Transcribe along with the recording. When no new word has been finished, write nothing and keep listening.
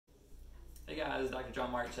Hey guys, Dr.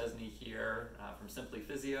 John Mark Chesney here from Simply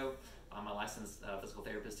Physio. I'm a licensed physical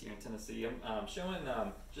therapist here in Tennessee. I'm showing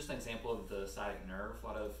just an example of the sciatic nerve.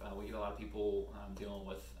 We get a lot of people dealing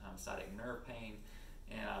with sciatic nerve pain,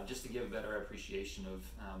 and just to give a better appreciation of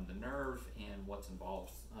the nerve and what's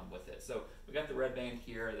involved with it. So we got the red band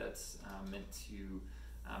here that's meant to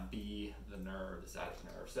be the nerve, the sciatic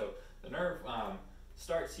nerve. So the nerve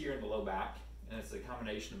starts here in the low back, and it's a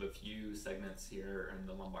combination of a few segments here in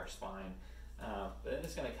the lumbar spine. But then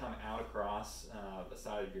it's going to come out across the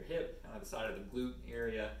side of your hip, the side of the glute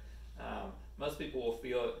area. Most people will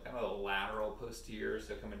feel it kind of the lateral posterior,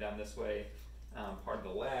 so coming down this way, part of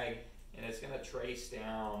the leg, and it's going to trace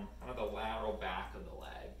down kind of the lateral back of the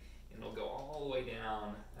leg, and it'll go all the way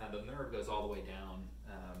down. The nerve goes all the way down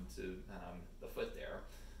to the foot there.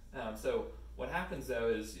 So what happens though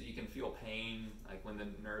is you can feel pain, like when the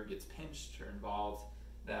nerve gets pinched or involved,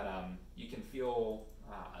 that you can feel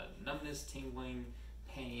numbness, tingling,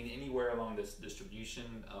 pain anywhere along this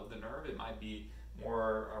distribution of the nerve. It might be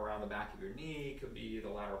more around the back of your knee, it could be the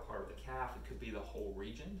lateral part of the calf, it could be the whole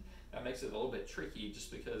region. That makes it a little bit tricky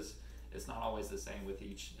just because it's not always the same with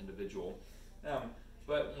each individual.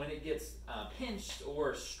 But when it gets pinched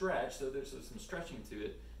or stretched, so there's some stretching to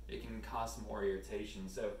it, it can cause some more irritation.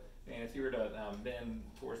 So and if you were to bend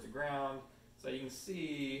towards the ground, so you can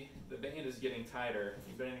see the band is getting tighter.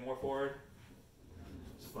 You bend any more forward?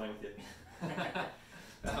 Just playing with you.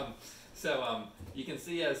 You can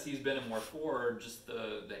see as he's bending more forward, just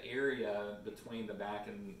the area between the back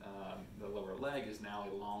and the lower leg is now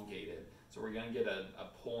elongated. So we're going to get a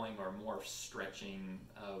pulling or more stretching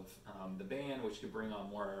of the band, which could bring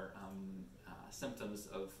on more symptoms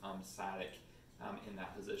of sciatic in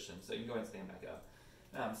that position. So you can go ahead and stand back up.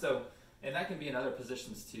 And that can be in other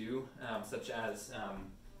positions too, such as,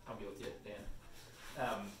 I'll be with you,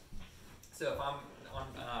 Dan. So if I'm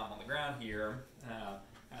on the ground here,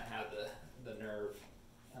 I have the nerve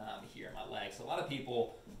here in my leg. So a lot of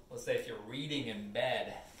people, let's say if you're reading in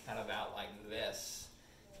bed, kind of out like this,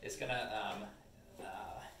 it's gonna,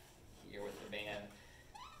 here with the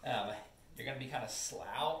band, you're gonna be kind of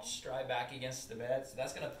slouched right back against the bed. So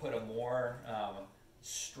that's gonna put a more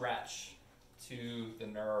stretch to the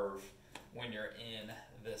nerve when you're in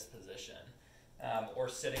this position. Or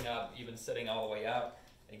sitting up, even sitting all the way up.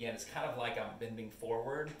 Again, it's kind of like I'm bending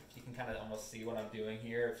forward. You can kind of almost see what I'm doing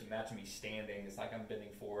here. If you imagine me standing, it's like I'm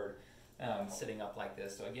bending forward, sitting up like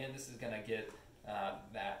this. So again, this is going to get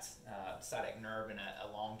that sciatic nerve in an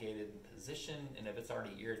elongated position, and if it's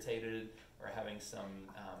already irritated or having some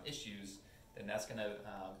issues, then that's going to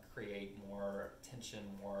create more tension,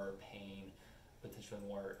 more pain, potentially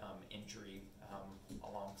more injury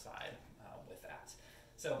alongside with that.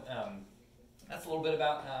 So that's a little bit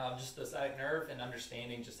about just the sciatic nerve and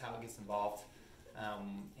understanding just how it gets involved,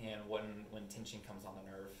 and when tension comes on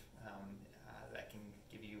the nerve, that can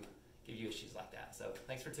give you issues like that. So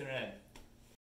thanks for tuning in.